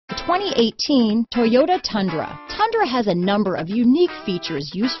The 2018 Toyota Tundra. Tundra has a number of unique features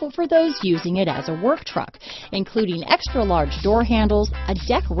useful for those using it as a work truck, including extra-large door handles, a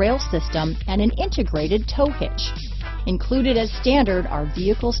deck rail system, and an integrated tow hitch. Included as standard are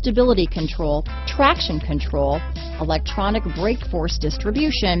vehicle stability control, traction control, electronic brake force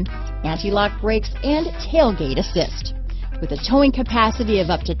distribution, anti-lock brakes, and tailgate assist. With a towing capacity of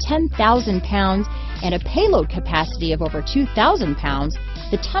up to 10,000 pounds and a payload capacity of over 2,000 pounds,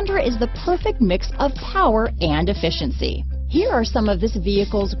 the Tundra is the perfect mix of power and efficiency. Here are some of this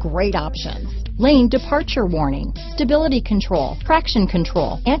vehicle's great options: lane departure warning, stability control, traction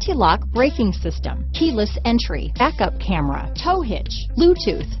control, anti-lock braking system, keyless entry, backup camera, tow hitch,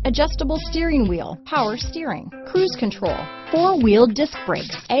 Bluetooth, adjustable steering wheel, power steering, cruise control, four-wheel disc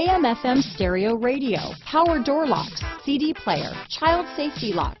brakes, AM/FM stereo radio, power door locks, CD player, child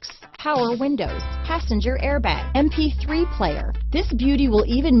safety locks, power windows, passenger airbag, MP3 player. This beauty will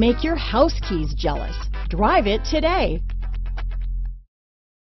even make your house keys jealous. Drive it today.